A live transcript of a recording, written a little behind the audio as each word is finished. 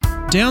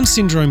Down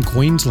Syndrome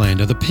Queensland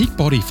are the peak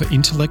body for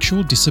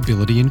intellectual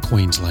disability in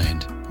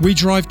Queensland. We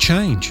drive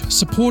change,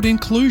 support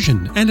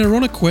inclusion, and are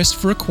on a quest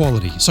for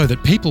equality so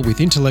that people with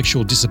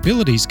intellectual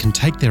disabilities can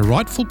take their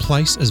rightful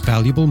place as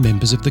valuable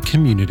members of the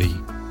community.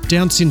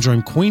 Down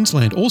Syndrome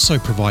Queensland also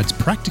provides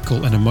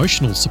practical and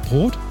emotional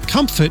support,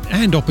 comfort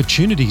and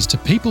opportunities to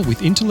people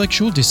with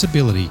intellectual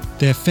disability,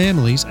 their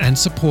families and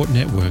support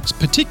networks,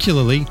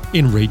 particularly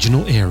in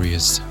regional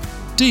areas.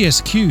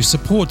 DSQ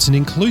supports an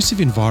inclusive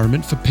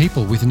environment for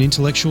people with an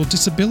intellectual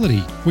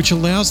disability, which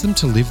allows them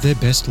to live their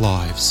best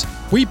lives.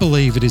 We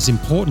believe it is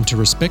important to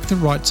respect the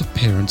rights of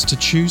parents to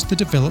choose the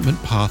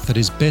development path that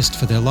is best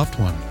for their loved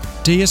one.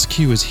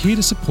 DSQ is here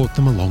to support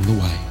them along the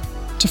way.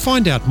 To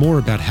find out more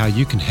about how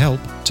you can help,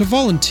 to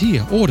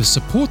volunteer or to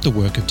support the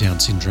work of Down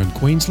Syndrome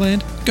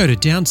Queensland, go to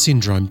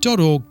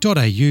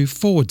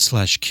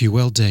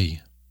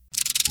downsyndrome.org.au/QLD.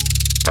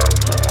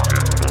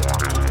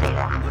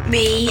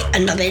 We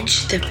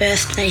acknowledge the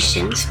First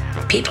Nations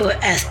people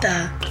as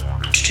the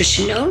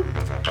traditional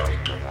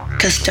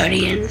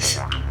custodians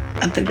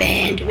of the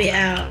land we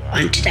are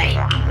on today.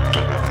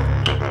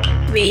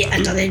 We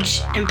acknowledge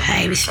and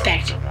pay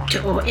respect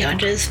to all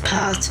elders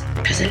past,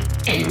 present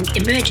and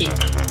emerging.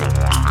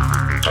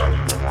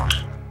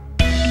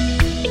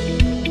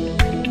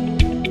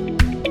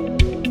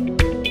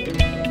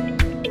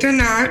 The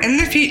Now and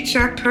the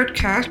Future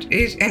podcast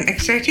is an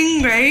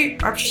exciting way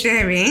of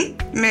sharing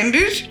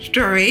members'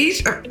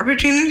 stories of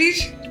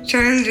opportunities,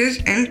 challenges,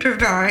 and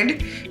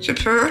provide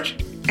support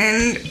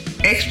and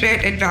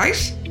expert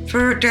advice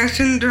for Down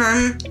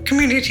Syndrome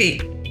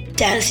community.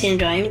 Down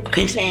Syndrome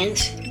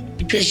Queensland's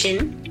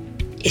vision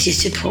is to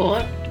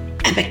support,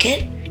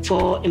 advocate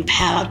for,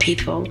 empower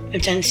people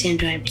with Down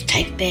syndrome to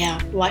take their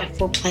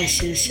rightful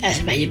places as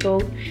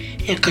valuable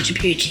and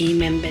contributing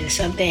members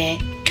of their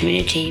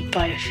community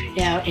both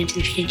now and into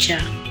the future.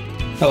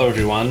 Hello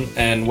everyone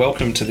and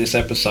welcome to this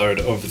episode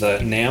of the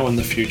Now and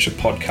the Future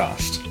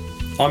podcast.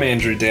 I'm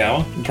Andrew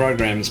Dower,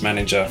 Programs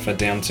Manager for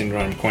Down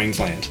Syndrome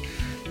Queensland.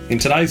 In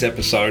today's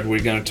episode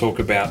we're going to talk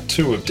about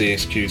two of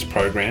DSQ's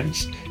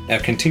programs, our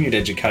Continued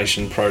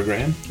Education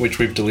program, which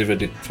we've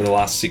delivered for the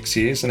last 6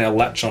 years, and our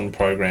Latch On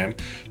program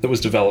that was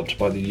developed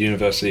by the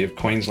University of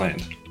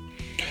Queensland.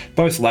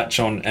 Both Latch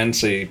On and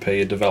CEP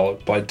are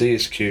developed by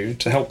DSQ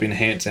to help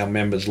enhance our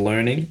members'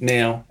 learning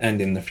now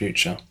and in the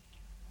future.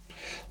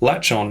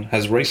 Latch On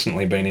has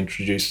recently been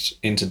introduced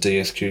into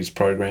DSQ's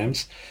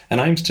programs and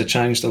aims to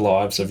change the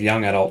lives of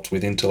young adults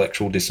with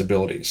intellectual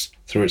disabilities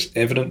through its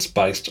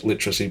evidence-based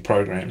literacy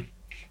program.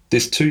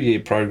 This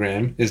 2-year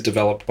program is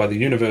developed by the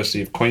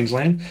University of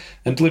Queensland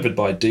and delivered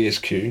by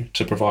DSQ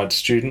to provide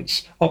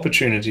students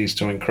opportunities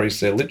to increase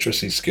their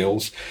literacy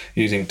skills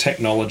using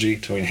technology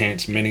to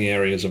enhance many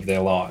areas of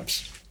their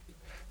lives.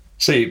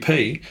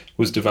 CEP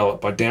was developed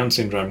by Down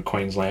Syndrome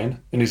Queensland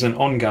and is an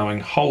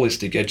ongoing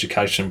holistic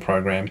education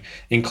program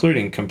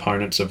including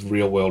components of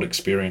real-world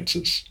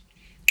experiences.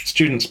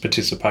 Students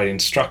participate in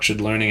structured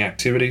learning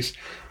activities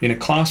in a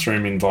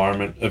classroom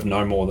environment of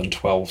no more than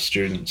 12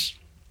 students.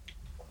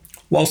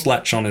 Whilst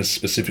Latch On is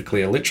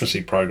specifically a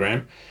literacy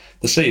program,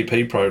 the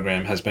CEP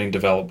program has been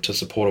developed to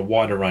support a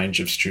wider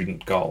range of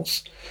student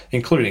goals,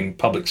 including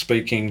public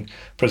speaking,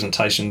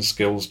 presentation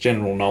skills,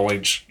 general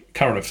knowledge,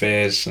 current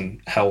affairs,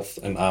 and health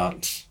and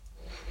arts.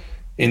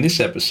 In this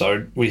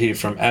episode, we hear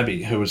from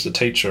Abby, who is the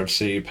teacher of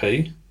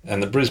CEP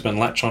and the Brisbane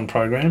Latch On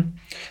program.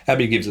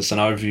 Abby gives us an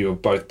overview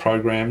of both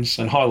programs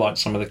and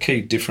highlights some of the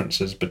key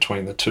differences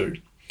between the two.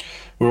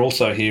 We'll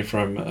also hear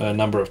from a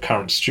number of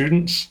current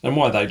students and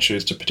why they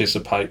choose to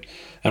participate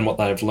and what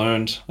they have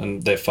learned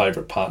and their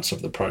favourite parts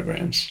of the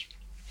programs.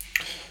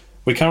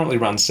 We currently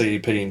run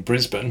CEP in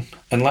Brisbane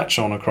and Latch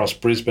On across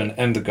Brisbane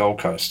and the Gold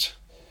Coast.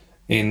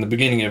 In the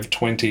beginning of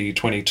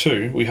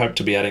 2022, we hope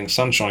to be adding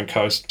Sunshine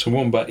Coast,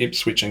 Toowoomba,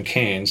 Ipswich and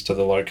Cairns to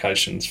the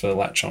locations for the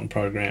Latch On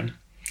program.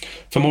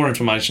 For more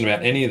information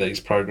about any of these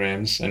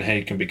programs and how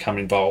you can become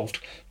involved,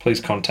 please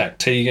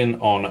contact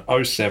Tegan on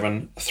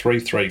 07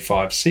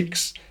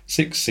 3356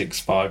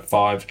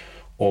 6655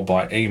 or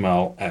by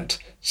email at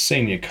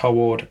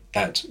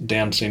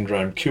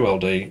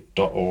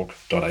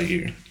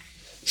seniorcoord@downsyndromeqld.org.au.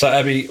 So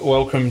Abby,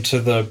 welcome to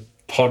the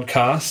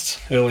podcast.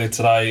 Earlier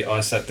today I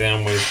sat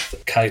down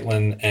with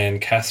Caitlin and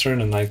Catherine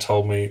and they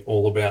told me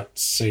all about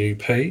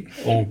CEP,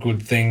 all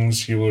good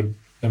things you would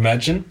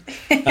imagine.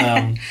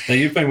 Now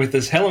you've been with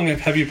us. How long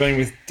have you been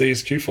with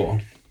DSQ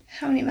for?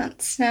 How many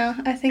months now?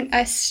 I think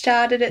I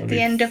started at the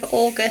end of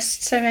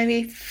August, so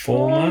maybe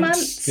 4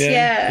 months.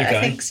 Yeah, okay.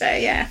 I think so,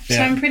 yeah. So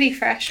I'm pretty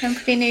fresh. I'm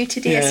pretty new to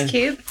DSQ.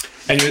 Yeah.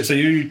 And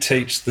you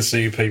teach the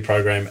CEP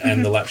program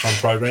and the Latch On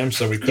program,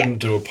 so we couldn't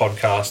do a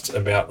podcast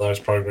about those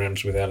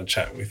programs without a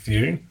chat with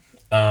you.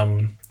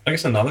 I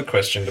guess another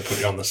question to put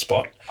you on the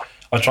spot.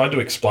 I tried to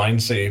explain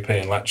CEP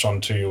and Latch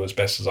On to you as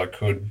best as I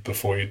could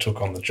before you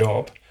took on the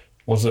job.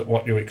 Was it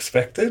what you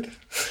expected?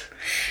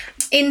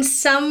 In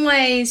some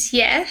ways,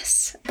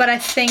 yes, but I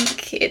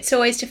think it's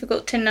always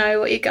difficult to know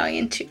what you're going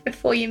into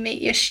before you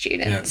meet your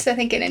students. Yeah. I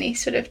think in any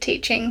sort of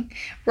teaching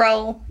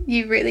role,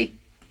 you really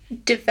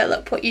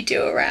develop what you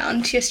do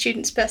around your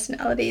students'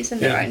 personalities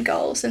and their own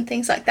goals and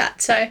things like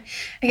that. So I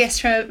guess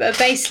from a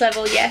base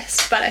level,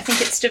 yes, but I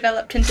think it's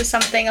developed into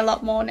something a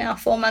lot more now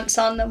 4 months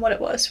on than what it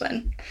was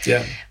when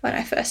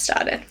I first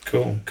started.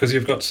 Cool, because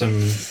you've got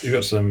some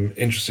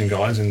interesting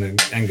guys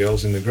and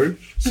girls in the group.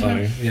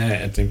 So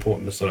it's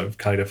important to sort of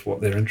cater for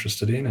what they're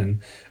interested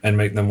in and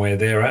meet them where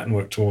they're at and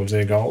work towards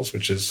their goals,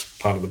 which is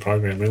part of the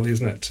program, really,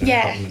 isn't it? To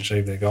help them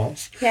achieve their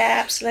goals. Yeah,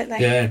 absolutely.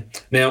 Yeah.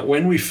 Now,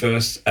 when we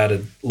first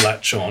added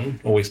Latch On,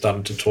 or we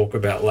started to talk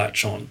about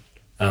Latch On,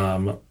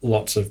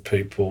 lots of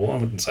people, I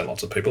wouldn't say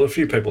lots of people, a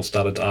few people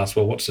started to ask,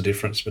 well, what's the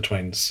difference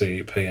between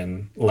CEP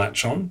and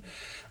Latch On?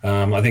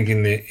 I think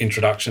in the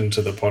introduction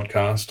to the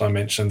podcast, I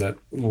mentioned that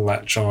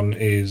Latch On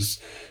is,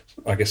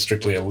 I guess,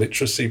 strictly a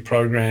literacy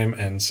program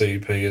and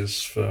CEP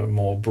is for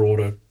more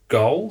broader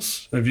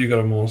goals. Have you got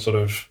a more sort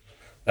of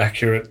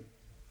accurate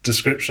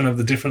description of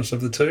the difference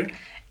of the two?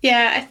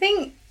 Yeah, I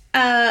think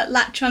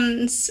Latch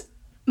On's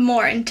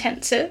more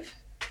intensive.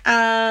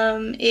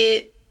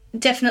 It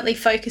definitely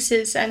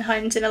focuses and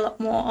hones in a lot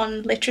more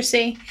on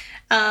literacy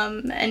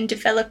and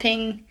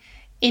developing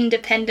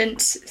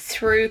independence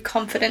through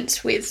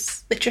confidence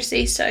with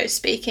literacy, so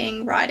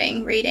speaking,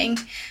 writing, reading,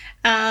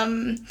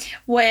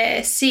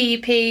 where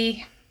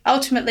CEP,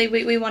 ultimately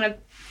we want to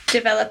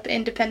develop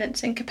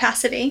independence and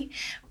capacity,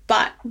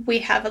 but we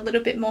have a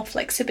little bit more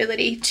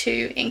flexibility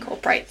to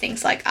incorporate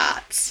things like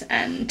arts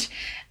and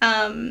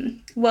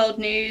world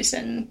news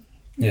and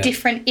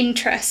different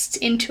interests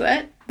into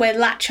it, where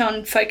Latch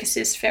On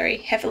focuses very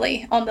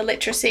heavily on the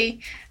literacy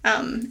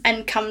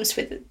and comes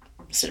with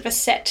sort of a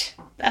set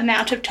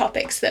amount of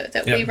topics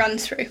that we run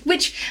through,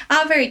 which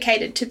are very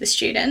catered to the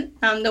student.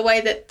 The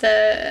way that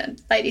the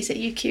ladies at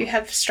UQ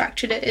have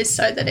structured it is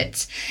so that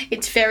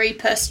it's very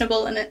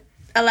personable and it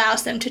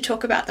allows them to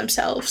talk about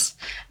themselves,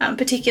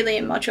 particularly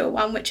in Module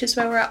 1, which is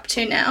where we're up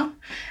to now.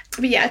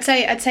 But yeah,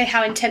 I'd say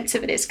how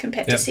intensive it is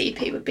compared to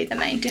CEP would be the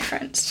main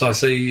difference. So I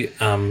see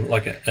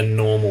like a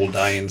normal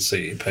day in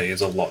CEP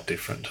is a lot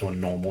different to a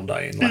normal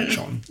day in Latch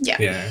On.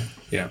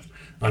 Yeah.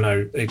 I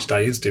know each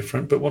day is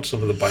different, but what's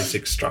sort of the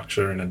basic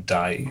structure in a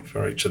day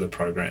for each of the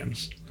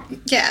programs?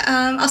 Yeah,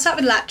 I'll start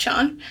with Latch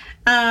On.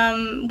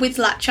 With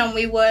Latch On,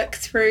 we work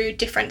through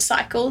different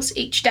cycles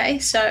each day.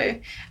 So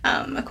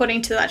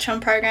according to the Latch On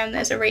program,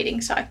 there's a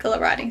reading cycle, a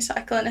writing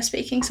cycle and a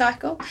speaking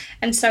cycle.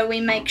 And so we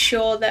make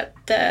sure that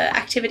the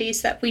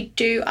activities that we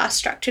do are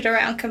structured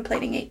around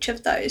completing each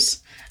of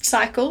those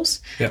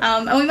cycles.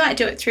 And we might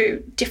do it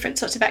through different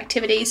sorts of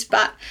activities,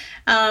 but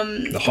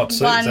the hot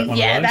seat, is that one of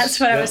those? That's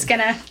what I was going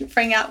to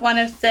bring up. One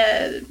of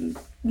the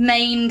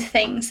main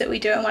things that we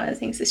do and one of the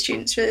things the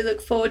students really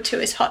look forward to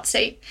is Hot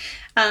Seat.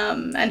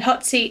 And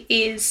Hot Seat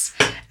is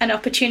an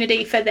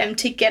opportunity for them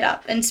to get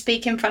up and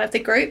speak in front of the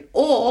group,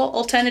 or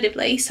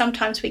alternatively,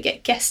 sometimes we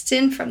get guests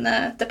in from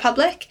the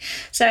public,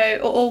 so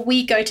or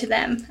we go to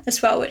them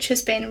as well, which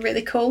has been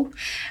really cool,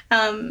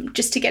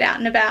 just to get out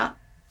and about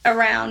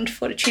around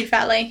Fortitude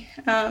Valley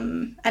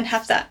and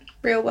have that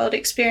real world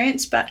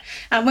experience. But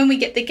when we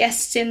get the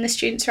guests in, the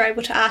students are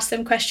able to ask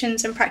them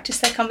questions and practice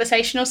their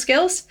conversational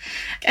skills,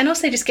 and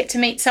also just get to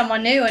meet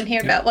someone new and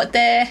hear about what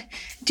they're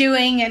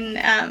doing,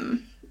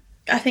 and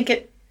I think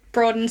it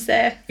broadens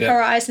their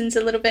horizons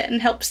a little bit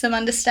and helps them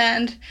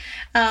understand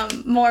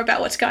more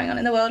about what's going on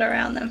in the world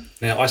around them.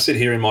 Now, I sit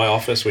here in my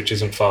office, which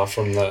isn't far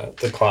from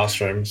the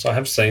classroom, so I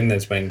have seen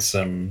there's been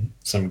some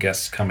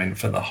guests come in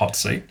for the Hot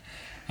Seat.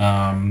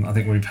 I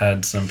think we've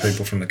had some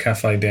people from the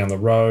cafe down the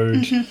road.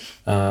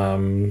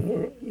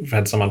 We've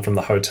had someone from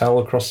the hotel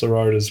across the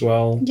road as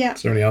well. Yeah.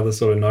 Is there any other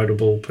sort of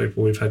notable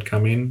people we've had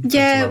come in?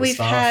 Yeah, we've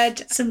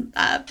had some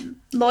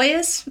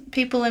lawyers,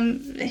 people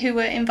who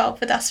were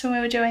involved with us when we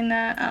were doing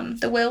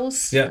the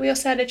wills. Yeah. We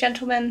also had a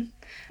gentleman,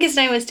 his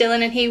name was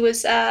Dylan, and he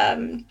was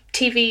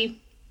TV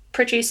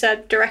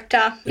producer,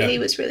 director. Yeah. He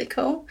was really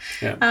cool.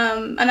 Yeah.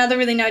 Another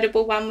really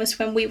notable one was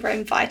when we were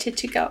invited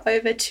to go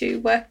over to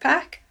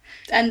WorkPack,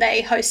 and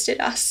they hosted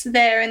us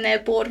there in their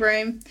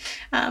boardroom,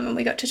 and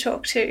we got to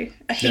talk to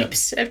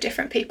heaps of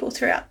different people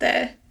throughout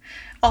their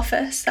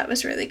office. That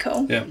was really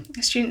cool. Yeah.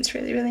 The students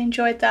really, really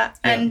enjoyed that.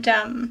 Yeah.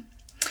 And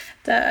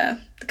the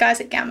guys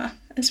at Gamma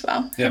as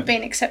well have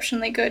been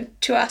exceptionally good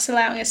to us,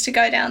 allowing us to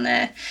go down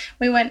there.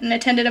 We went and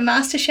attended a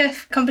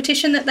MasterChef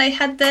competition that they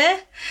had there,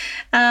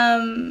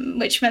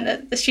 which meant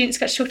that the students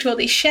got to talk to all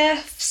these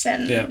chefs,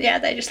 and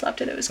they just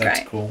loved it. It was great.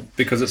 That's cool,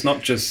 because it's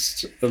not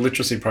just the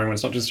literacy program,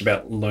 it's not just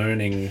about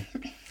learning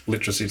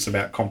literacy, it's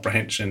about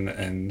comprehension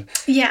and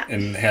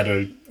how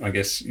to, I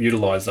guess,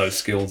 utilise those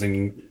skills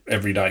in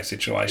everyday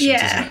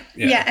situations, isn't it?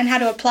 Yeah, and how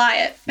to apply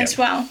it as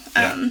well.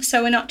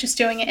 So we're not just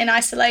doing it in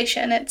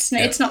isolation. It's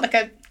not like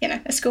a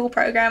school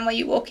program where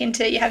you walk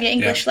into, you have your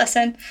English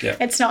lesson. Yeah.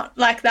 It's not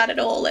like that at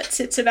all.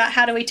 It's about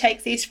how do we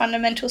take these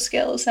fundamental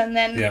skills and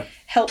then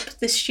help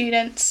the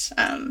students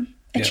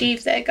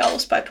achieve their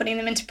goals by putting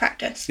them into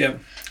practice. Yeah,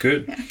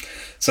 good.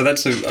 So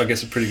that's, I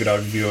guess, a pretty good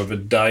overview of a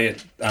day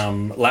at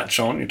Latch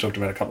On. You talked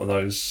about a couple of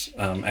those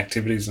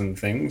activities and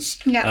things.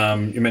 Yeah.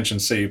 You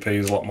mentioned CEP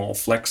is a lot more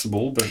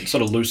flexible, but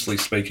sort of loosely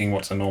speaking,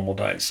 what's a normal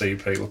day at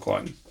CEP look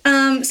like?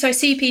 So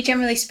CEP,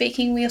 generally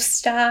speaking, we'll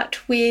start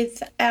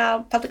with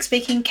our public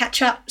speaking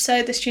catch-up.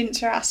 So the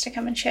students are asked to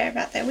come and share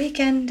about their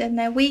weekend and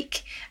their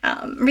week,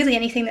 really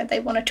anything that they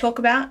want to talk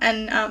about,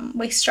 and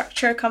we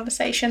structure a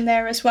conversation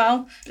there as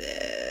well.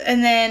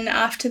 And then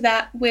after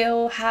that,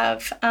 we'll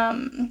have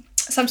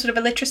some sort of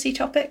a literacy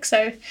topic.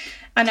 So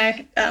I know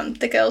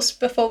the girls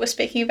before were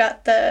speaking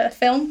about the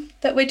film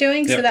that we're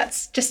doing. Yep. So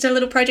that's just a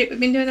little project we've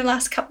been doing the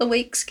last couple of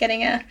weeks,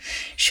 getting a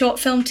short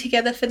film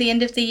together for the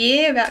end of the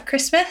year about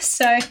Christmas.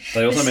 So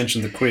they also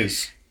mentioned the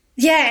quiz.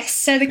 Yes.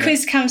 So the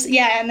quiz comes,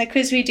 and the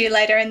quiz we do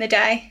later in the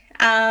day.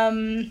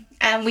 And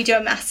we do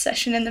a maths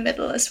session in the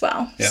middle as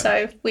well. Yep.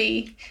 So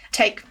we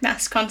take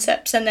maths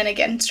concepts and then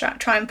again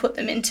try and put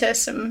them into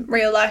some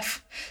real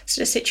life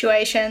sort of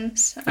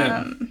situations.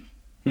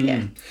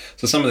 Yeah.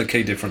 So some of the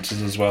key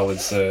differences as well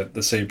is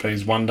the CEP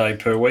is 1 day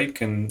per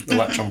week and the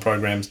Latch On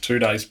program's 2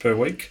 days per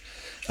week.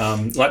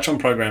 Latch On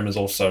program is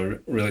also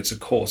really, it's a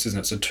course, isn't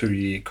it? It's a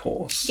 2-year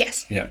course.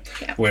 Yes. Yeah.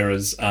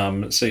 Whereas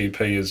CEP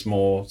is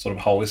more sort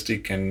of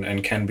holistic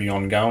and can be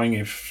ongoing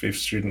if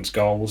students'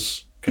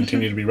 goals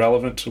continue to be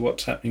relevant to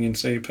what's happening in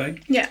CEP.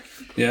 Yeah.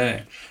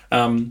 Yeah.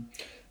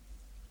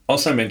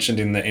 Also mentioned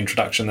in the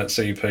introduction that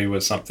CEP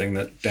was something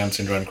that Down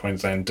Syndrome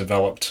Queensland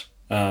developed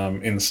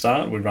in the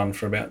start. We run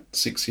for about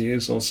 6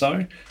 years or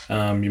so.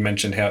 You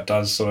mentioned how it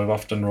does sort of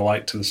often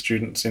relate to the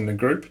students in the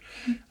group.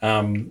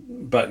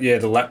 But yeah,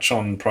 the Latch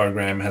On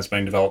program has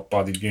been developed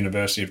by the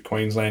University of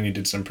Queensland. You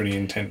did some pretty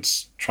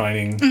intense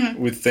training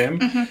with them.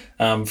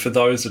 For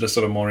those that are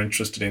sort of more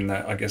interested in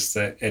that, I guess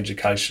the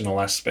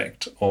educational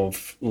aspect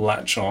of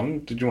Latch On,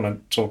 did you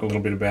want to talk a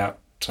little bit about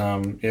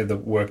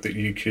the work that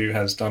UQ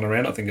has done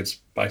around? I think it's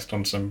based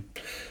on some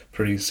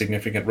pretty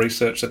significant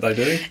research that they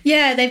do.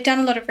 Yeah, they've done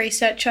a lot of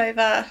research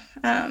over.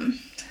 I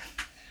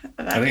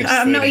think it's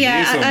 30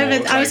 years or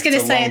more. I was going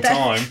to say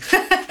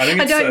that.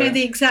 I don't know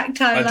the exact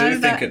timeline. I do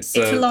think it's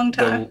a long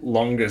time. The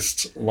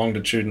longest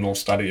longitudinal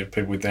study of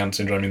people with Down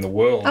syndrome in the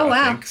world. Oh,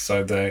 wow. I think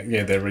so.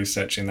 They're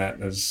researching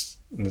that as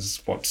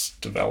what's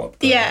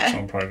developed the Latch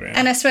On program.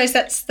 And I suppose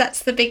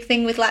that's the big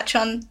thing with Latch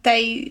On.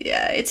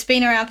 It's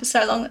been around for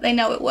so long that they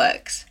know it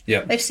works.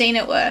 Yeah, they've seen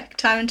it work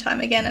time and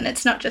time again, and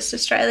it's not just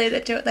Australia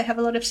that do it. They have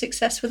a lot of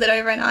success with it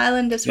over in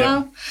Ireland as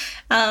well.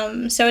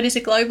 So it is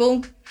a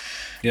global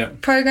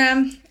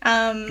program.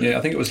 I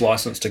think it was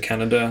licensed to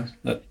Canada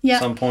at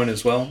some point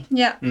as well.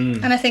 Yeah,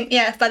 and I think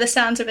by the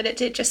sounds of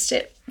it,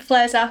 it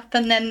flares up,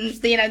 and then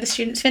the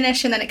students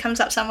finish, and then it comes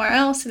up somewhere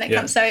else, and it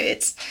comes. So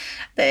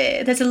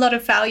there's a lot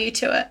of value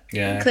to it.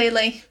 Yeah,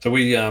 clearly. So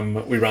we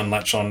run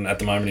Latch On at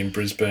the moment in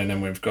Brisbane,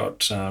 and we've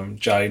got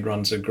Jade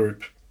runs a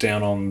group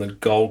down on the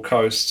Gold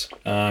Coast.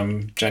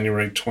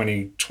 January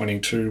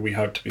 2022, we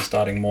hope to be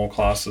starting more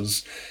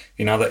classes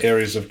in other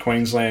areas of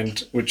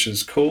Queensland, which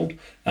is cool.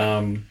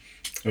 And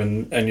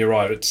you're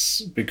right,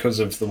 it's because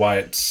of the way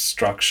it's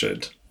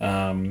structured,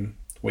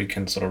 we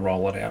can sort of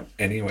roll it out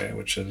anywhere,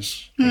 which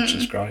is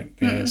great.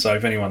 Yeah. So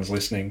if anyone's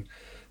listening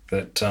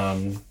that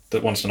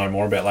wants to know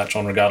more about Latch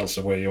On, regardless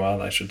of where you are,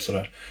 they should sort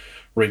of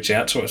reach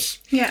out to us.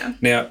 Yeah.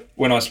 Now,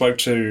 when I spoke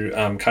to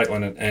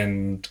Caitlin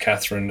and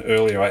Catherine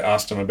earlier, I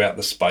asked them about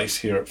the space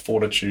here at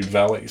Fortitude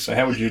Valley. So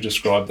how would you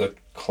describe the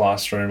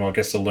classroom, or I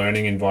guess the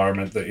learning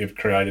environment that you've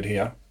created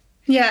here?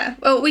 Yeah,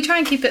 well, we try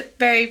and keep it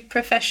very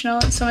professional.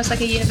 It's almost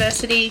like a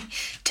university,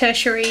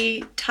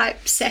 tertiary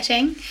type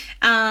setting.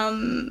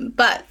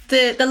 But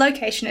the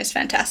location is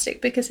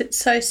fantastic because it's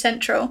so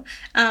central,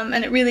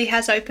 and it really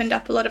has opened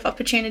up a lot of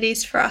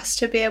opportunities for us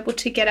to be able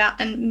to get out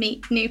and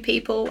meet new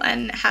people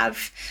and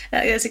have,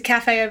 there's a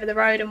cafe over the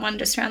road and one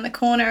just around the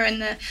corner,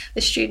 and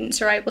the students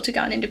are able to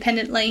go and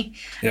independently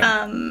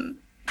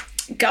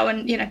go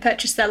and,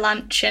 purchase their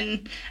lunch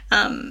and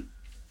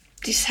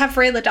just have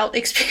real adult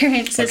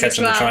experiences as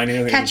well.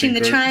 Catching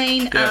the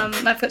train.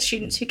 I've got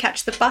students who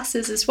catch the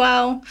buses as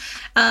well.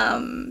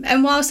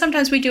 And while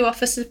sometimes we do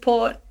offer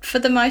support, for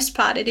the most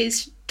part it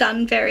is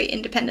done very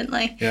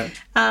independently. Yeah.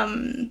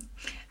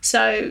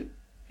 So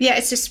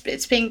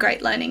it's been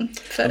great learning.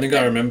 I think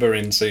I remember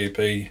in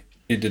CEP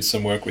you did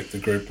some work with the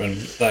group and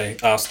they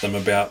asked them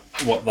about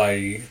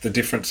the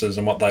differences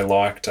and what they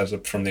liked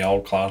from the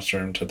old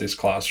classroom to this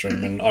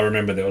classroom. And I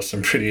remember there was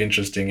some pretty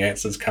interesting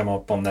answers come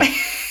up on that,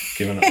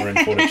 given that we're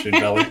in Fortitude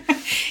Valley.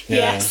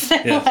 Yes.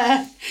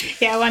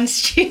 One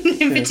student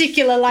in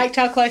particular liked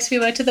how close we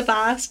were to the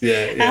bars.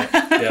 Yeah.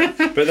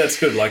 But that's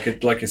good. Like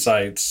you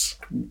say, it's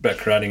about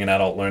creating an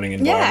adult learning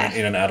environment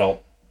in an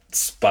adult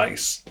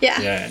space.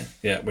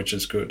 Yeah, which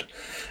is good.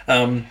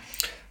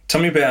 Tell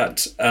me about,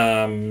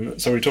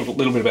 so we talked a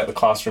little bit about the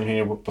classroom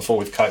here before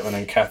with Caitlin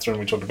and Catherine.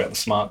 We talked about the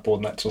smart board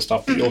and that sort of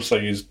stuff, but you also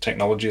use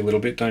technology a little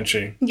bit, don't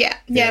you?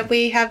 Yeah.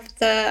 We have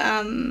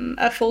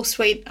a full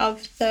suite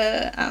of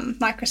the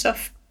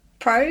Microsoft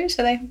Pros.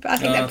 I think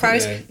they're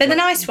Pros. Yeah. They're the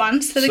nice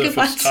ones. They're the good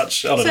ones.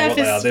 Touch. I don't know what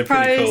they are. They're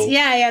Pros. Pretty cool.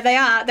 Yeah, they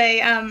are.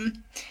 They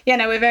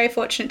we're very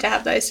fortunate to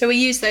have those. So we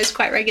use those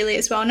quite regularly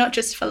as well, not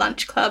just for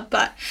lunch club,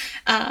 but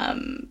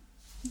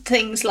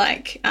things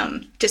like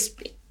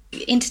just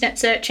internet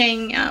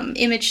searching,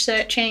 image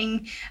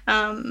searching,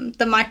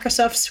 the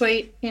Microsoft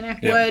suite,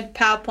 Word,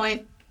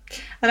 PowerPoint.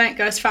 I don't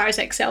go as far as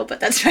Excel, but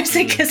that's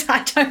mostly because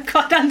I don't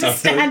quite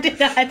understand it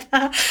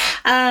either.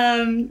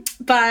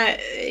 But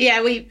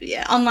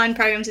yeah, online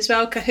programs as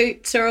well.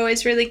 Kahoots are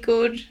always really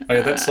good. Oh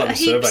yeah, that's like the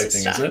survey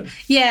thing, is it?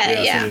 Yeah. I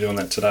think you're doing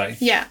that today.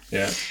 Yeah.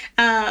 Yeah.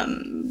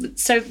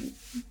 So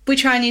we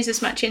try and use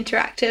as much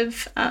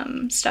interactive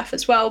stuff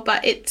as well,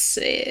 but it's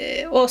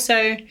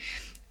also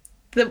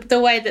the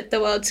way that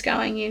the world's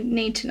going. You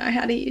need to know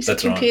how to use a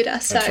computer.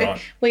 Right. So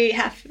we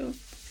have.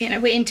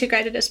 We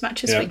integrate it as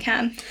much as we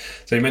can.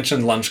 So you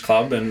mentioned Lunch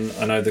Club, and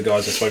I know the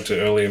guys I spoke to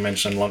earlier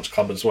mentioned Lunch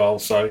Club as well.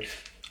 So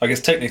I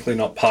guess technically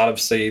not part of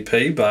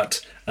CEP,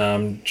 but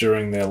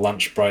during their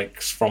lunch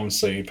breaks from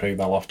CEP,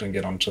 they'll often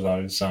get onto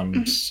those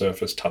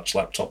Surface Touch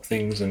laptop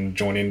things and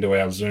join into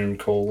our Zoom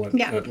call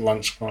at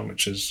lunchtime,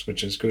 which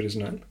is good,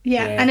 isn't it?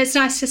 Yeah, and it's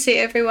nice to see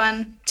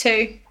everyone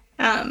too,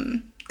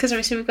 because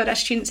obviously we've got our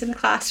students in the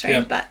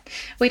classroom, but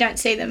we don't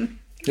see them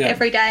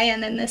every day,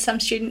 and then there's some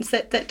students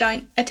that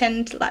don't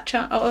attend Latch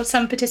On, or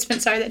some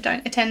participants that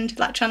don't attend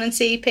Latch On and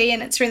CEP,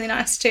 and it's really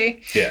nice to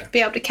be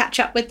able to catch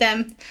up with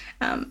them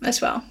as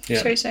well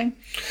through Zoom.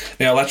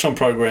 Now, Latch On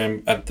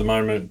program at the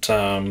moment,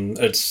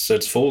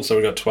 it's full, so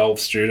we've got 12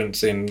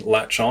 students in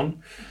Latch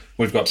On.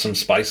 We've got some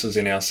spaces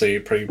in our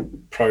CEP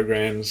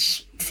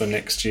programs for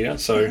next year,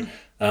 so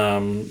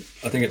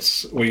I think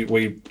it's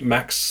we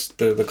max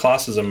the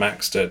classes are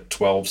maxed at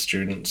 12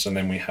 students, and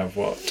then we have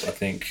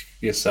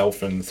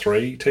yourself and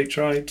 3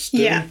 teacher aides.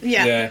 Yeah,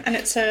 and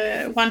it's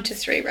a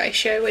 1-to-3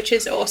 ratio, which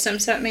is awesome.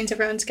 So it means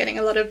everyone's getting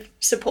a lot of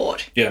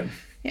support. Yeah,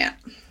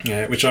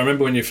 which I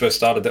remember when you first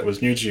started, that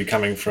was new to you,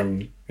 coming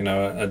from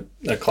a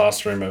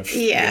classroom of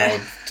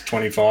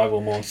 25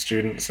 or more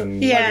students and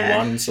maybe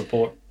 1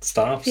 support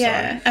staff.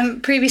 Yeah,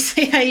 and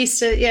previously I used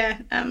to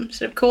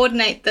sort of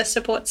coordinate the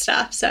support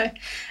staff. So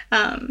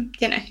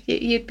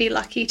you'd be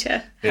lucky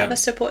to have a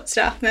support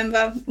staff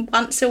member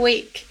once a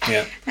week.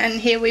 Yeah, and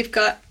here we've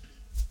got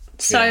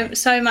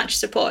so much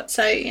support.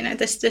 So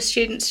the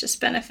students just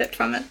benefit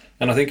from it.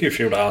 And I think if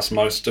you were to ask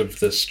most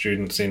of the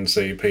students in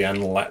CEP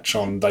and Latch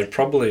On, they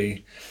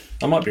probably,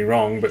 I might be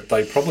wrong, but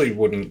they probably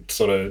wouldn't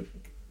sort of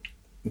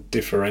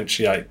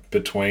differentiate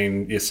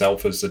between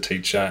yourself as the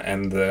teacher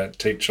and the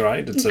teacher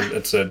aide.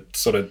 It's a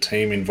sort of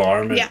team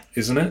environment,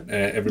 isn't it?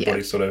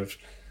 Everybody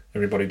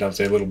does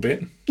their little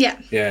bit. Yeah,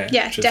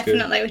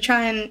 definitely. Good. We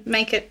try and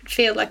make it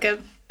feel like a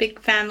big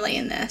family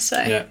in there.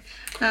 So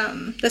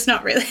there's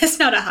not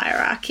a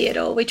hierarchy at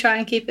all. We try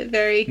and keep it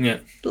very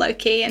low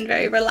key and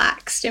very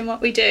relaxed in what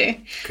we do.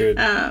 Good.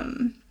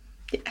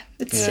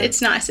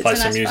 It's nice. It's play a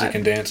nice some music vibe.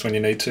 And dance when you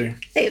need to.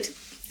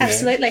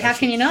 Absolutely. How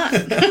can you not?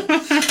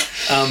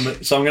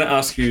 So I'm going to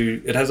ask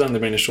you, it has only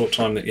been a short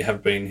time that you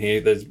have been here.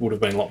 There would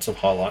have been lots of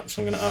highlights.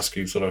 I'm going to ask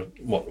you sort of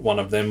what one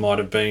of them might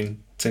have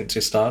been since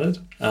you started.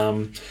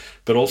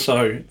 But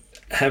also,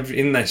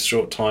 in this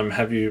short time,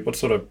 what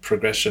sort of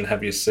progression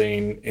have you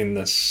seen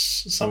in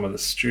some of the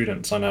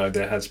students? I know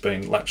there has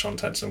been, Latch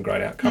On's had some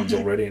great outcomes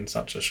already in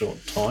such a short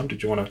time.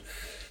 Did you want to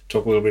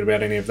talk a little bit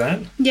about any of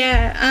that?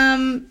 Yeah,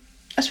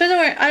 I suppose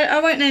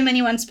I won't name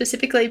anyone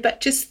specifically,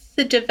 but just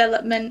the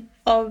development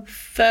of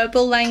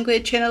verbal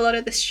language in a lot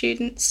of the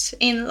students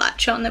in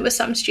Latch On. There were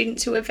some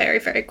students who were very,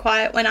 very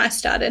quiet when I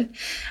started.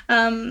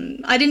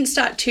 I didn't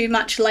start too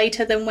much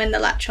later than when the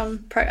Latch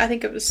On I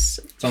think it was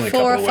 4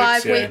 or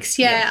 5 weeks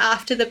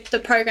after the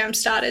program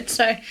started.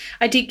 So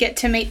I did get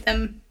to meet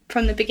them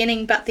from the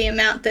beginning, but the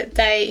amount that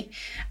they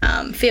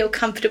feel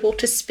comfortable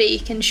to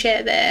speak and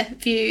share their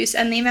views,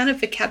 and the amount of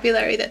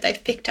vocabulary that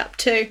they've picked up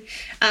too,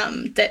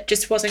 that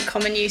just wasn't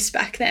common use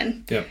back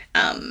then.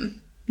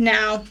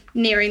 Now,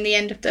 nearing the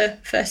end of the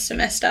first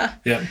semester,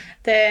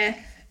 they're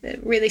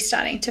really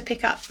starting to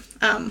pick up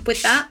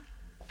with that.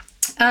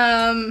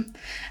 I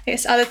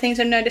guess other things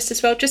I've noticed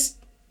as well, just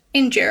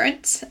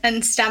endurance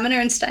and stamina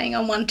and staying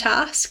on one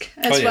task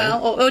as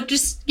well, or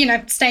just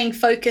staying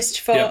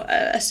focused for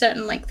a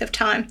certain length of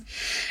time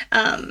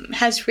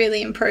has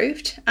really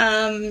improved,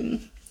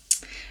 and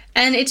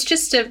it's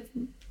just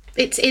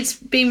it's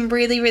been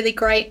really, really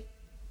great,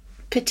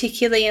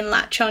 particularly in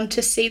Latch On,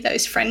 to see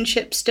those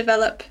friendships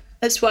develop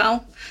as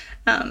well.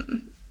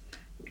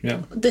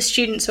 The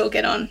students all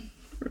get on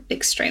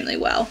extremely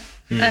well,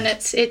 and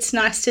it's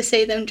nice to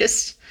see them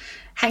just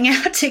hang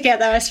out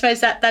together. I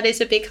suppose that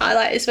is a big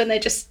highlight, is when they're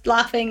just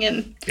laughing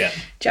and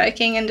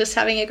joking and just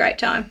having a great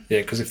time. Yeah,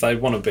 because if they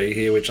want to be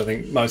here, which I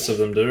think most of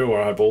them do, or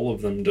I hope all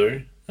of them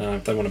do,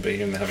 if they want to be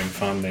here and they're having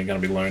fun, they're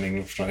going to be learning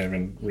without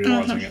even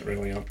realising it,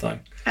 really, aren't they?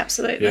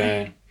 Absolutely.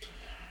 Yeah.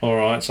 All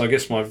right, so I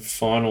guess my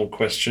final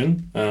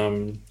question,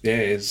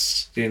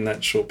 is in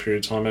that short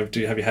period of time, have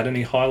you had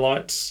any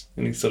highlights,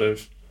 any sort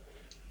of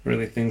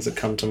really things that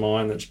come to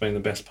mind that's been the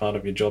best part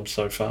of your job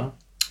so far?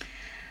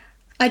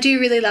 I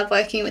do really love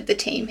working with the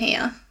team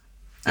here.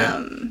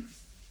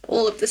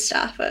 All of the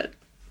staff are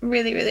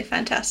really, really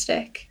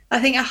fantastic. I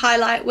think a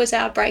highlight was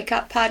our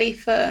breakup party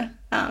for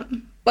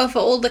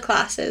all the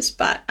classes,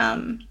 but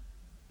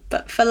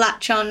for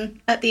Latch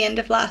On at the end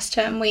of last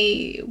term,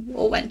 we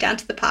all went down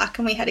to the park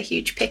and we had a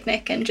huge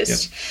picnic and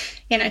just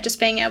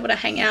being able to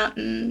hang out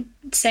and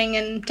sing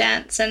and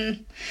dance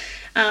and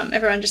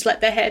everyone just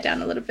let their hair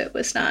down a little bit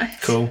was nice.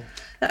 Cool.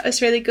 That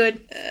was really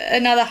good.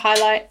 Another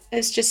highlight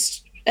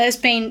has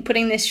been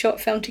putting this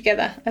short film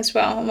together as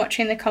well and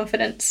watching the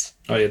confidence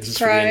grow. This is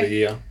for the end of the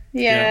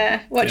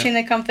year. Watching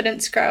the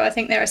confidence grow. I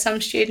think there are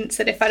some students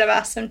that if I'd have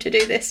asked them to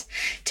do this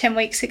 10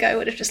 weeks ago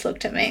would have just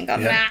looked at me and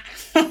gone,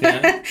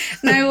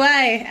 no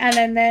way. And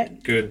then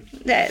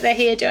they're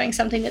here doing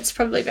something that's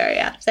probably very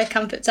out of their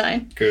comfort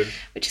zone. Good.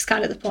 Which is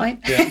kind of the point.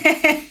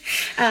 Yeah.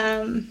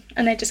 And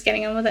they're just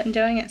getting on with it and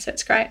doing it, so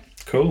it's great.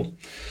 Cool.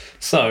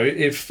 So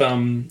if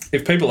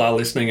people are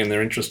listening and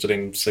they're interested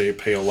in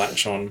CEP or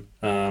Latch On,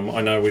 I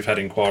know we've had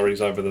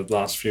inquiries over the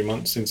last few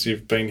months since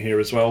you've been here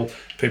as well.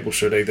 People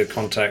should either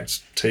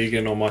contact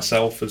Tegan or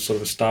myself as sort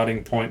of a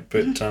starting point,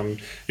 but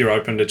you're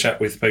open to chat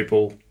with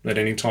people at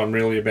any time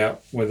really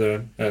about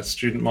whether a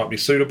student might be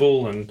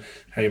suitable and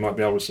how you might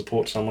be able to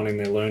support someone in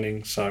their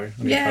learning. So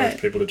I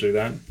encourage people to do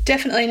that.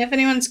 Definitely. And if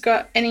anyone's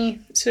got any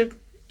sort of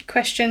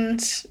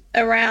questions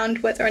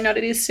around whether or not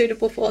it is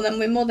suitable for them,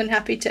 we're more than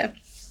happy to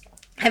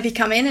have you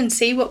come in and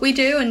see what we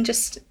do and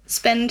just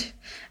spend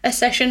a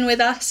session with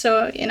us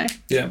or,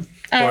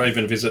 or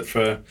even visit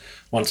for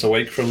once a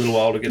week for a little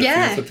while to get a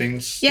feel for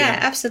things. Yeah,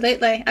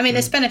 absolutely. I mean,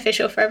 it's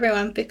beneficial for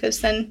everyone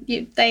because then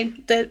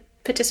the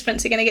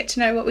participants are going to get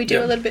to know what we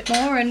do a little bit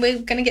more and we're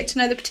going to get to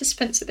know the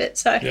participants a bit.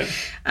 So,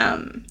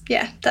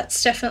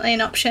 that's definitely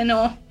an option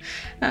or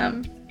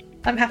I'm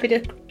happy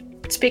to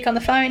speak on the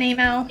phone,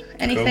 email,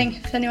 anything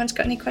if anyone's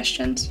got any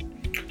questions.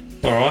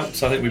 All right,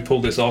 so I think we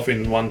pulled this off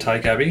in one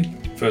take, Abby.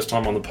 First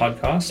time on the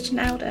podcast.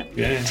 Nailed it.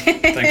 Yeah,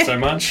 thanks so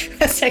much.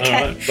 That's okay.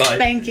 All right, bye.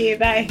 Thank you,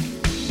 bye.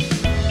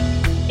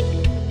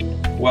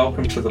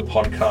 Welcome to the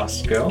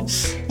podcast,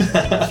 girls.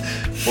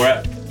 We're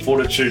at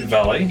Fortitude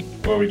Valley,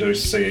 where we do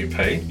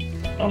CEP.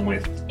 I'm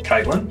with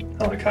Caitlin.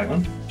 Hello,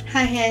 Caitlin.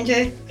 Hi,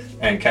 Andrew.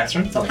 And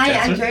Catherine. Hello, Hi,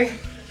 Catherine. Andrew.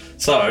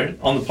 So,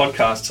 on the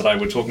podcast today,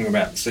 we're talking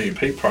about the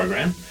CEP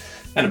program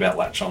and about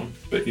Latch On,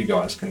 but you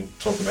guys can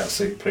talk about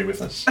CEP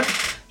with us.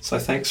 So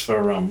thanks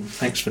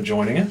for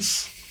joining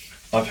us.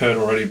 I've heard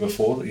already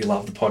before that you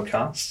love the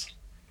podcast.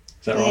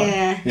 Is that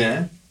right?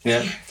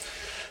 Yeah.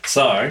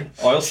 So I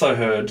also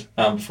heard,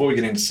 before we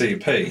get into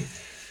CEP,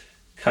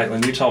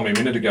 Caitlin, you told me a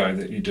minute ago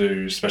that you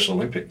do Special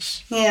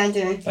Olympics. Yeah, I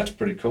do. That's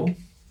pretty cool.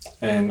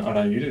 And I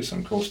know you do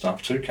some cool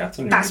stuff too,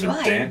 Catherine. That's You're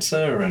right. a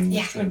dancer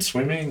and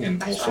swimming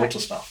and That's all sorts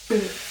of stuff.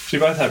 So you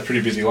both have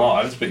pretty busy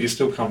lives, but you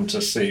still come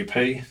to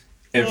CEP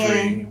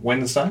every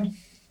Wednesday?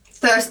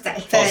 Thursday.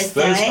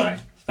 Thursday.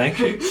 Thank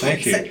you.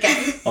 Okay.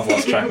 I've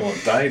lost track of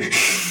what date it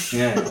is.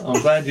 Yeah,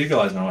 I'm glad you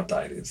guys know what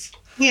date it is.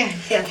 Yeah,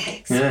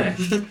 thanks. Yeah.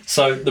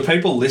 So the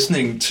people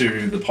listening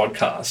to the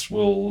podcast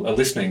are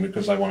listening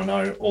because they want to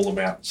know all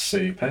about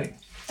CEP.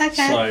 Okay.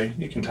 So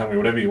you can tell me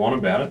whatever you want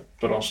about it,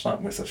 but I'll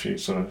start with a few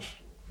sort of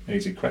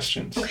easy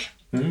questions. Okay.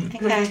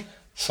 Okay.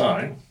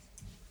 So,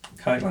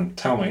 Caitlin,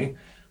 tell me,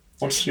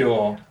 what's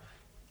the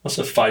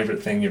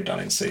favourite thing you've done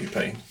in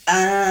CEP?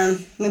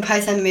 We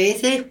play some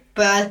music,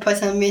 but I put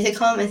some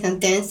music on and some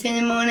dance in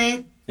the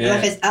morning. Yeah.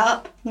 Wake us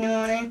up in the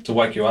morning. To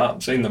wake you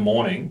up. So in the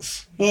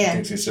mornings, Yeah.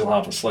 things you're still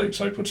half asleep,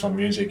 so you put some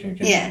music and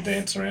you can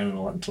dance around and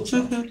all that sort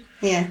of stuff.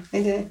 Yeah,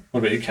 we do. What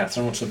about you,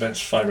 Catherine? What's the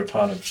best favourite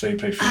part of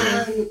CEP for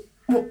you?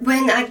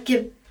 When I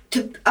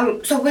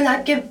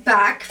get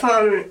back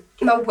from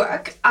my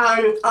work,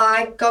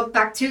 I go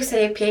back to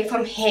CEP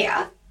from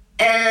here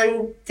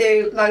and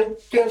doing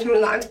some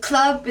lunch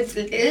club with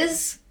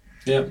Liz.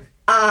 Yeah.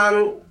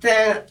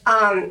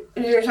 Then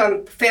do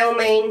some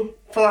filming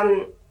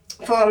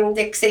from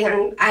Dixie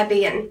and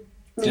Abby and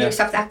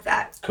stuff like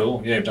that.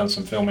 Cool. Yeah, you've done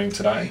some filming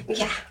today.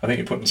 Yeah. I think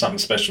you're putting something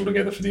special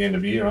together for the end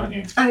of the year, aren't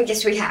you?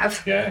 Yes, we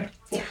have. Yeah.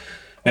 Yeah.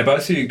 Now,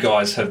 both of you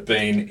guys have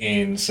been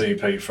in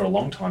CEP for a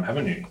long time,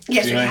 haven't you?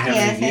 Yes, Do you know how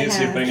many years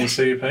you've been in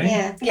CEP?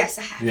 Yeah. Yes,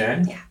 I have.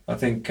 Yeah? Yeah. I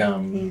think,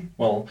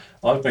 well,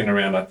 I've been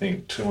around,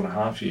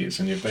 2.5 years,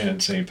 and you've been in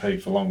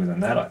CEP for longer than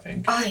that, I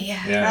think. Oh,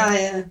 yeah. Yeah. Oh,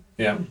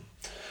 yeah.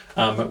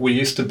 Yeah. We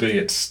used to be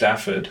at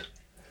Stafford,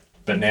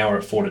 but now we're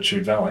at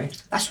Fortitude Valley.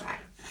 That's right.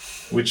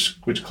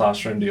 Which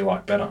classroom do you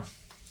like better?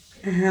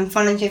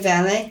 Fortitude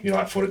Valley. You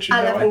like Fortitude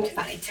I love Valley? Fortitude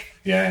Valley too.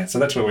 Yeah, so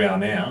that's where we are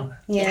now.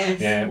 Yeah.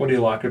 Yeah, what do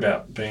you like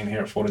about being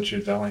here at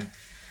Fortitude Valley?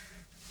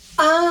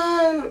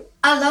 I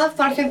love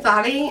Fortitude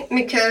Valley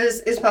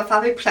because it's my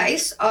favorite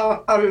place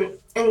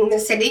in the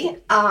city.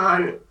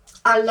 I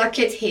like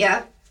it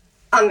here.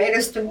 It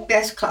is the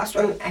best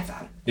classroom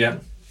ever. Yeah.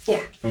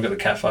 Yeah. We've got the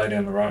cafe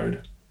down the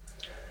road.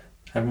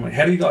 Haven't we?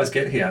 How do you guys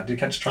get here? Do you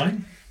catch a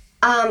train?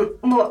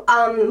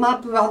 My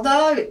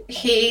brother,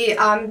 he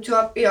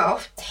dropped me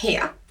off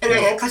here, and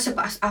then I catch the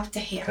bus after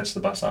here. Catch the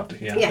bus after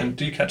here. Yeah. And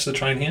do you catch the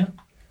train here?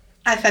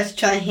 I catch a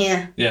train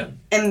here Yeah.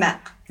 and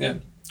back. Yeah.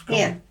 Cool.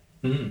 Yeah.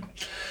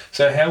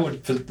 So how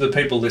would, for the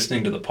people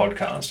listening to the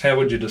podcast, how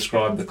would you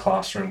describe the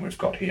classroom we've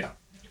got here?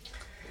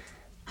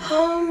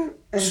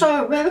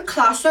 So we have a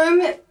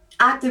classroom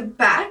at the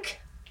back,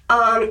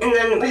 and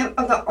then we have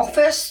the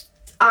office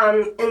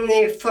in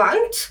the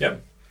front.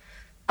 Yep.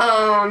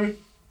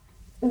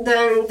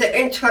 Then the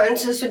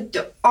entrance is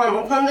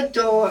open the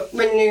door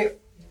when you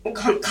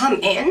come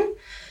in,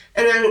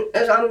 and then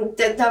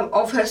the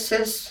office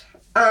is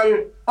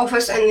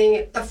office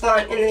in the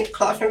front, and the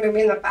classroom will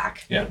be in the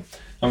back. Yeah.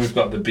 And we've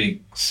got the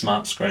big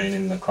smart screen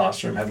in the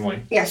classroom, haven't we?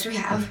 Yes, we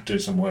have. We'll do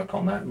some work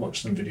on that,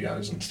 watch some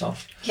videos and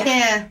stuff.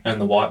 Yeah.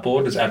 And the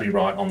whiteboard, does Abby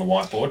write on the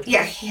whiteboard?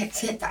 Yeah,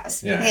 yes, it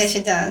does. Yeah. Yeah,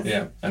 she does.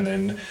 Yeah. And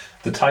then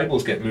the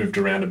tables get moved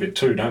around a bit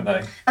too, don't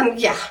they?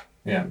 Yeah.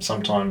 Yeah.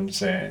 Sometimes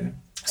they're...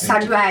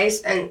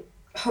 Sideways and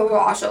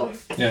horizontal.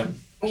 Yeah.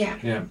 Yeah,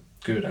 Yeah.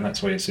 Good. And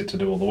that's where you sit to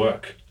do all the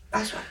work.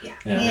 that's right, yeah.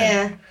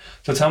 Yeah.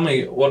 So tell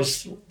me, what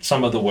is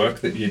some of the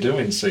work that you do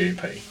in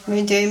CEP?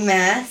 We do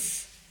maths.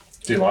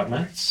 Do you like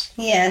maths?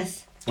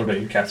 Yes. What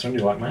about you, Catherine? Do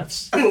you like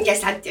maths?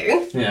 Yes, I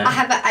do. Yeah. I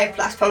have an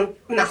A+ from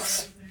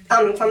maths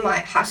from my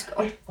high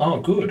school. Oh,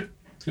 good.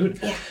 Good.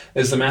 Yeah.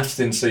 Is the maths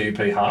in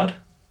CEP hard?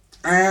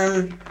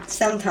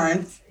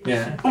 Sometimes.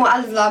 Yeah. Well,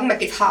 I love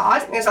make it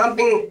hard because I've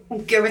been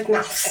good with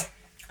maths.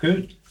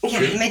 Good. Yeah.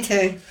 Good. Me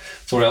too.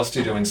 So what else do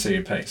you do in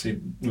CEP? So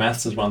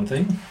maths is one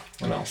thing.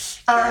 What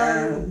else?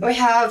 We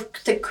have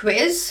the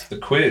quiz. The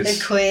quiz.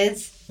 The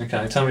quiz.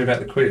 Okay, tell me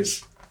about the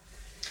quiz.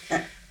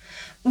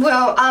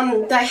 Well,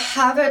 they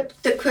have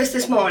the quiz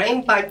this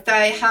morning, but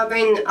they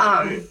haven't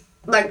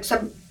like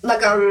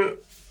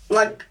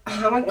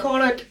how I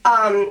call it.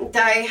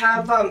 They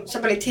have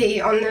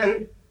ability on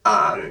them.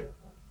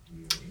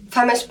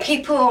 Famous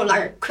people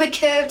like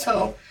cricket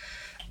or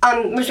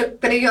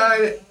music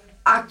video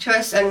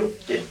actress and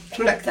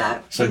something like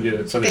that. So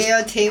there's,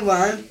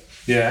 BOT1.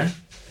 yeah.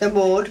 The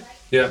board.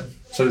 Yeah.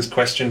 So there's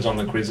questions on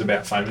the quiz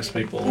about famous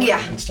people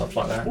Yeah. and stuff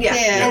like that. Yeah,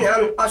 Yeah.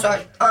 and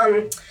also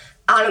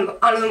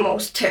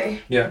animals too.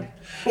 Yeah.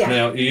 Yeah.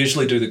 Now, you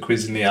usually do the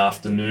quiz in the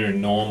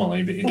afternoon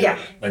normally, but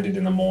they did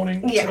in the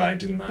morning today,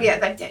 didn't they? Yeah,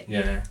 they did.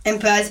 Yeah. And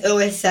Brad's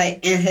always say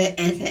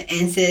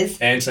answers.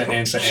 Answer.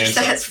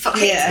 That's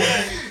fine.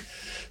 Yeah.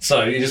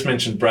 So you just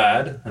mentioned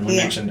Brad, and we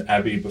Yeah. mentioned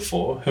Abby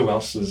before. Who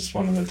else is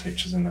one of the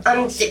teachers in the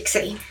class?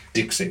 Dixie.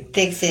 Dixie.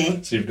 Dixie.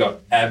 So you've got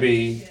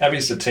Abby.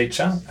 Abby's the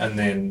teacher, and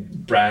then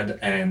Brad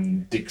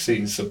and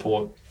Dixie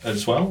support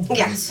as well.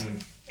 Yes.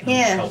 And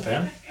Yeah. help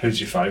out.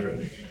 Who's your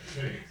favourite?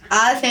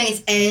 I think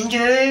it's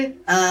Andrew.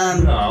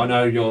 No, I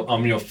know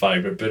I'm your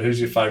favourite, but who's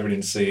your favourite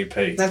in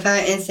CEP? My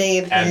parent in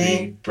CEP.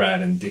 Abby,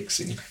 Brad, and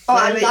Dixie. Oh,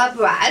 I Abby. love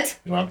Brad.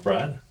 You love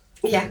Brad?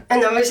 Yeah,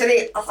 and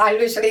I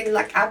usually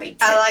like Abby too.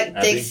 I like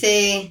Abby.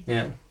 Dixie,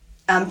 Yeah.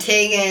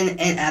 Tegan,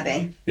 and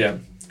Abby. Yeah.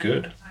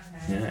 Good.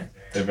 Yeah.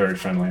 They're very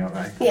friendly, aren't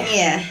they? Yeah.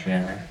 Yeah.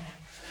 Yeah.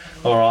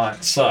 All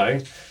right. So,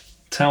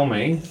 tell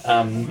me.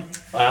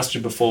 I asked you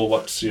before,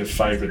 what's your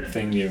favourite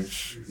thing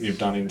you've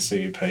done in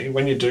CEP?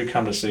 When you do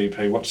come to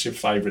CEP, what's your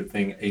favourite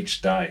thing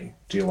each day?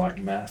 Do you like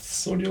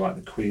maths, or do you like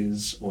the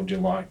quiz, or do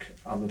you like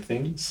other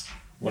things?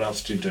 What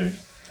else do you do?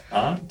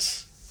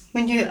 Arts?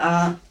 We do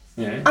art.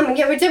 Yeah.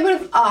 Yeah, we did a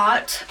bit of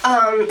art,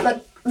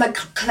 like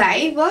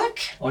clay work.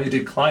 Oh, you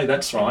did clay.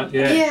 That's right.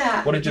 Yeah.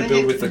 Yeah. What did you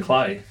build with the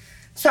clay?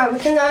 So we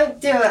can now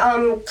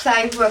do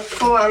clay work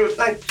for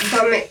like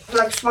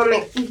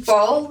swimming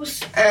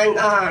balls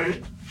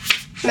and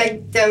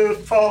make them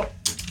for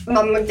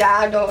mum or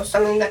dad or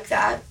something like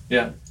that.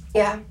 Yeah.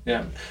 Yeah.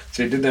 Yeah.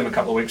 So you did them a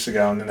couple of weeks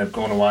ago, and then they've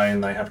gone away,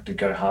 and they have to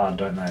go hard,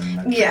 don't they?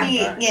 And they Yeah. come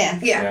back. Yeah.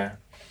 Yeah.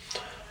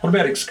 What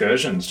about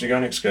excursions? Do you go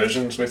on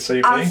excursions with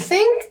CEP? I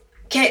think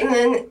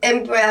Caitlin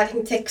and Brad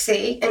and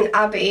Dixie and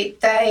Abby,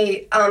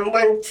 they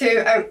went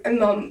to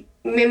a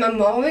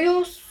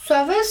memorial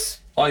service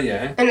Oh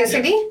yeah. in the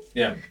city.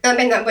 Yeah. And I've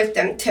been there with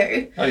them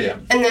too. Oh yeah.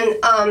 And then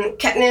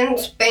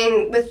Caitlin's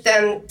been with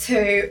them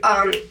to the,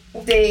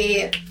 what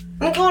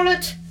do you call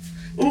it?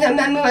 The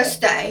Remembrance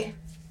Day.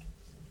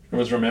 It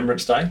was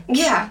Remembrance Day.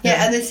 Yeah. Yeah,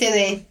 at the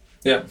city.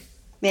 Yeah.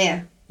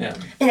 Yeah. Yeah.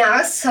 And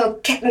I saw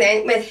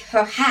Caitlin with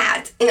her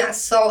hat, and I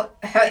saw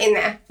her in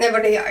there, the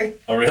video.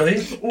 Oh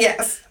really?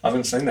 Yes, I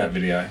haven't seen that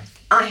video.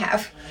 I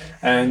have.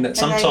 And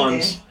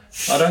sometimes,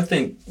 I don't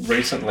think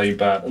recently,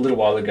 but a little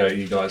while ago,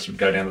 you guys would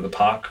go down to the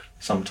park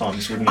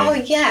sometimes, wouldn't you? Oh,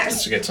 yes.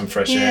 Just to get some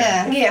fresh air.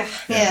 Yeah. Yeah.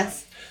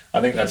 Yes.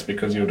 I think that's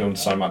because you were doing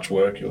so much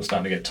work, you were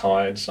starting to get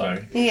tired, so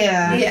you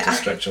Yeah. needed Yeah. to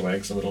stretch your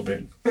legs a little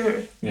bit.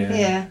 Mhm. Yeah.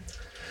 Yeah.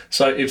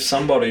 So if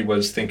somebody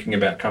was thinking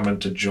about coming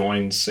to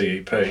join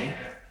CEP,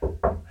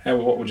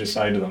 what would you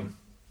say to them?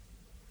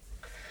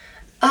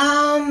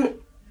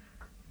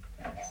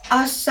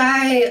 I'll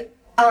say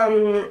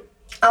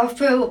I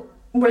feel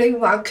really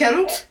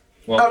welcomed.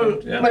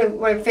 Welcome. Yeah.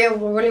 We feel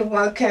really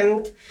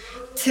welcomed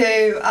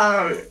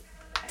to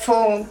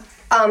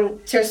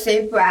to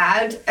see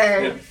Brad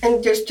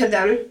and just to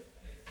them.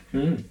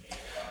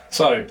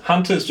 So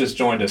Hunter's just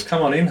joined us.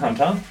 Come on in,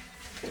 Hunter.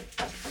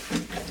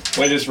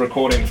 We're just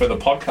recording for the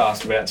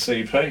podcast about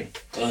CEP.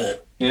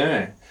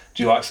 Yeah.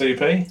 Do you like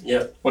CEP?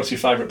 Yep. What's your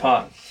favourite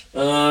part?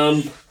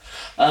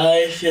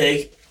 I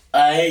think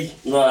I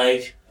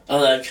like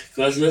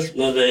Christmas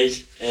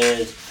movies,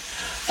 and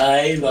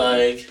I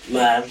like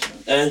maps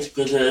and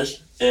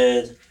quizzes,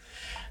 and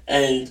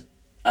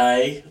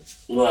I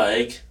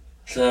like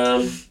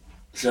some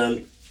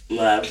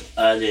maps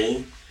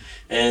adding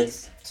and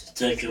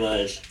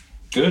takeaways.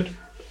 Good.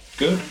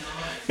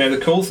 Now, the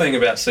cool thing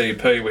about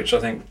CEP, which I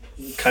think,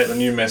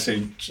 Caitlin, you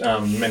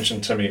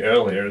mentioned to me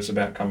earlier, is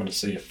about coming to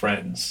see your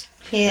friends.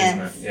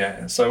 Yeah. Isn't it?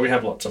 Yeah. So we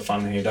have lots of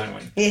fun here, don't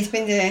we? Yes,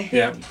 we do.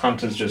 Yeah.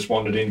 Hunter's just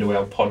wandered into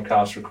our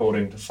podcast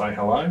recording to say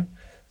hello.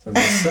 So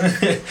that's,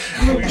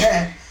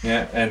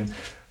 yeah, and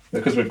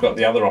because we've got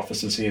the other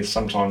offices here,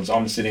 sometimes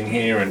I'm sitting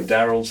here and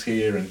Daryl's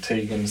here and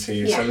Tegan's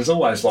here. Yeah. So there's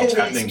always lots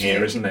happening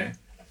here, isn't there?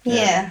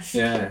 Yes.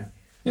 Yeah.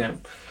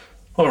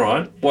 All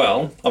right.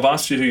 Well, I've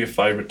asked you who your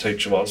favourite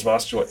teacher was. I've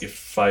asked you what your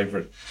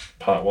favourite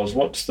part was.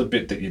 What's the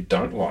bit that you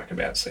don't like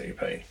about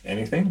CEP?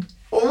 Anything?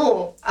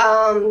 Oh,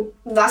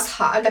 that's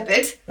hard a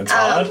bit. It's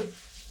hard?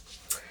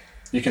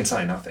 You can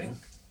say nothing.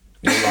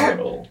 You love it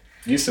all.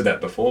 You said that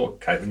before,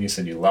 Caitlin. You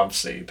said you love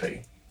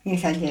CEP.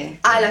 Yes, I do.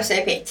 I love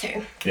CEP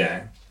too.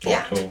 Yeah.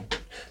 Yeah. Cool.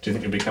 Do you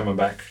think you'll be coming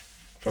back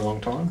for a long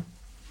time?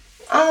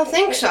 I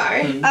think so.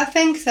 I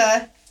think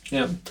so.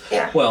 Yeah.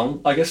 Yeah. Well,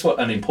 I guess what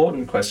an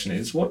important question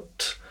is,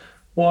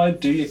 why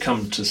do you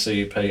come to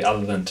CEP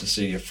other than to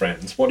see your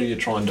friends? What are you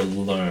trying to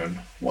learn?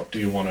 What do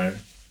you want to...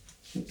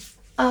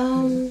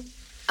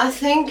 I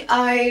think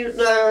I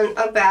learned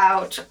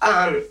about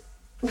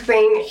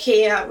being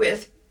here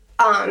with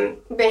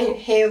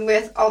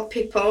all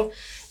people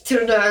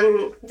to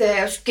learn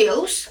their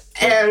skills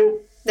and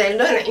their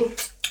learning.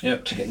 Yeah,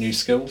 to get new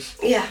skills.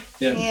 Yeah.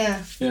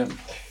 Yeah.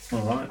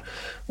 All right.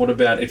 What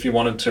about if you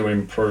wanted to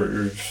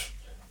improve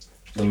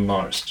the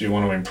most? Do you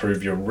want to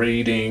improve your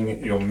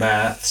reading, your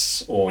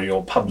maths, or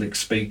your public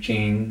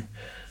speaking?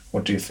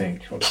 What do you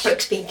think?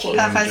 Public speaking.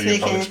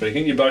 Public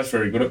speaking. You're both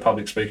very good at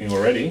public speaking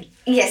already.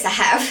 Yes, I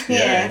have.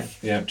 Yeah.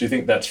 Do you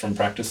think that's from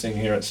practicing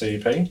here at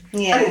CEP?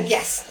 Yeah.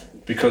 Yes.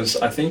 Because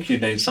I think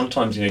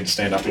sometimes you need to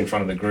stand up in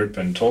front of the group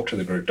and talk to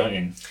the group, don't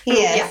you?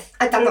 Yeah.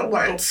 I've done that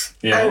once.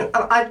 Yeah.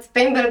 I've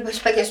been a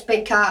bit of a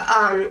speaker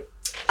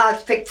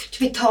at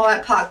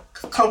Victoria Park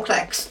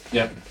Complex.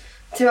 Yeah.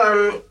 To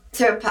a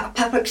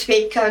public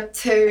speaker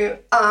to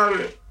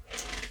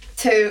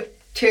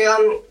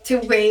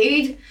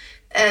read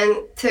and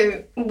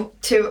to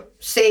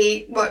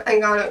see what I'm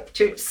going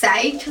to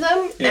say to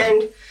them,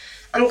 and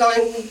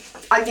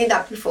I did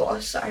that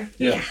before, so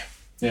yeah.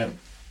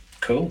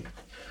 Cool.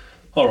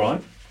 All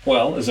right.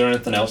 Well, is there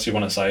anything else you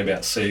want to say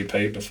about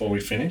CEP before we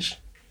finish?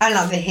 I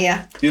love it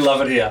here. You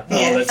love it here?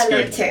 Yeah. Oh, that's I good.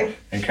 love it too.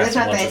 And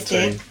Catherine loves it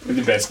too. With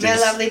the besties. We're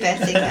lovely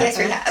besties. Yes,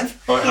 we have.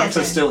 All right,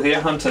 Hunter's still here.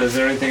 Hunter, is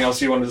there anything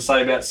else you wanted to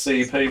say about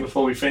CEP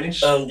before we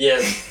finish?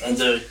 Yes, I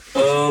do.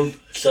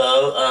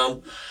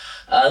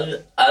 I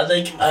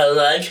think I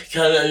like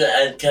coming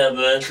and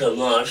Cameron so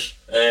much,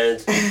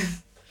 and I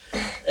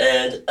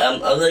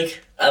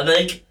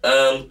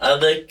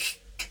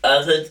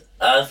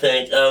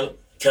think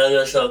kind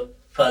of so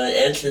funny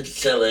and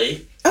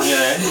silly.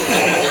 Yeah.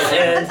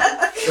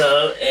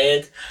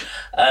 and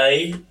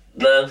I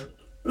love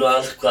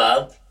Lunch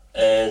Club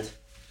and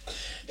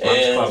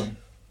I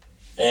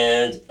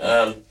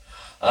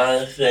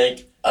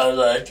think I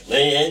like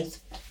me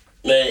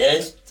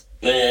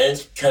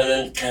and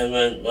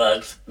Cameron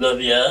likes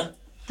Livia.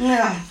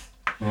 Yeah.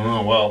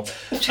 Oh, well.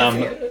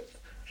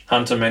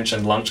 Hunter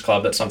mentioned Lunch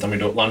Club. That's something we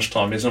do at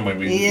lunchtime, isn't it?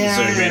 We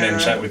zoom in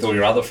and chat with all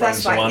your other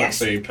friends who aren't at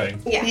CEP.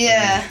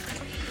 Yeah.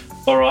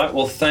 All right.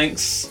 Well,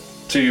 thanks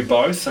to you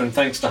both, and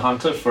thanks to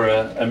Hunter for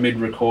a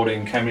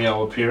mid-recording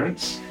cameo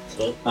appearance.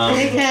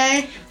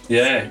 Okay.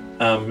 Yeah.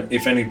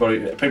 If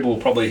people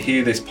will probably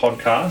hear this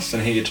podcast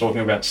and hear you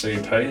talking about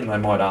CEP, and they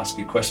might ask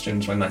you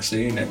questions when they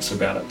see you next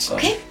about it. So.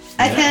 Okay.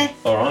 Yeah. Okay.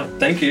 All right.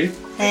 Thank you.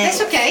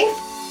 That's okay.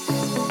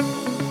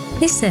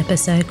 This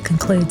episode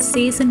concludes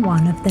Season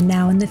 1 of the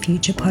Now and the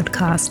Future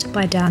podcast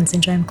by Down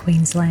Syndrome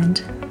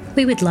Queensland.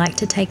 We would like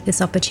to take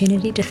this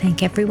opportunity to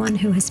thank everyone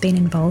who has been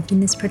involved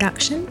in this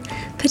production,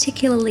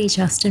 particularly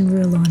Justin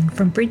Roulon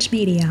from Bridge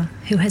Media,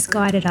 who has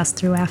guided us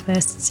through our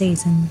first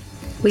season.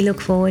 We look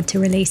forward to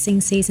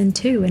releasing Season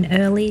 2 in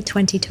early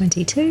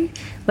 2022,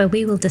 where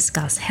we will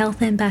discuss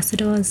health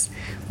ambassadors,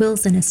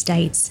 wills and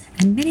estates,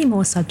 and many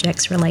more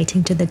subjects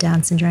relating to the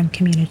Down syndrome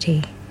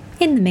community.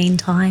 In the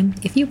meantime,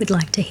 if you would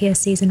like to hear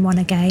Season 1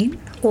 again,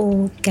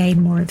 or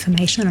gain more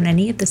information on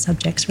any of the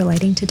subjects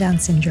relating to Down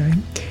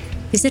syndrome,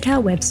 visit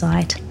our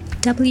website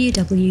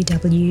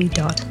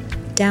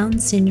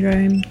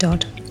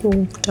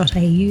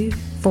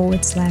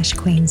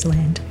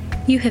www.downsyndrome.org.au/Queensland.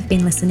 You have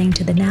been listening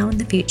to the Now and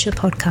the Future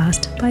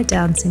podcast by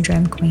Down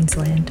Syndrome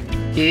Queensland.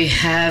 You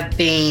have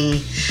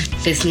been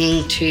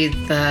listening to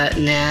the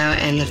Now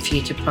and the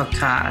Future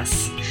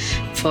podcast.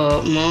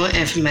 For more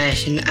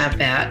information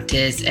about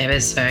this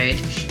episode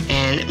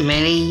and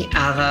many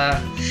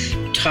other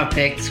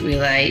topics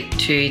relate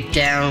to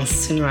Down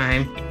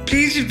syndrome,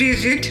 please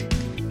visit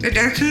the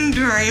Down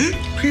Syndrome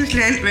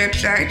Queensland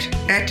website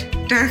at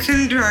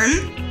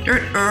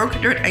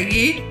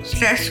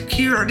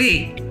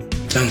downsyndrome.org.au/QLD.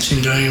 Down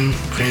Syndrome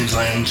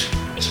Queensland,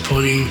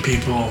 supporting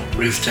people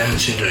with Down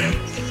syndrome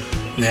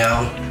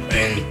now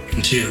and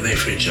into their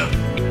future.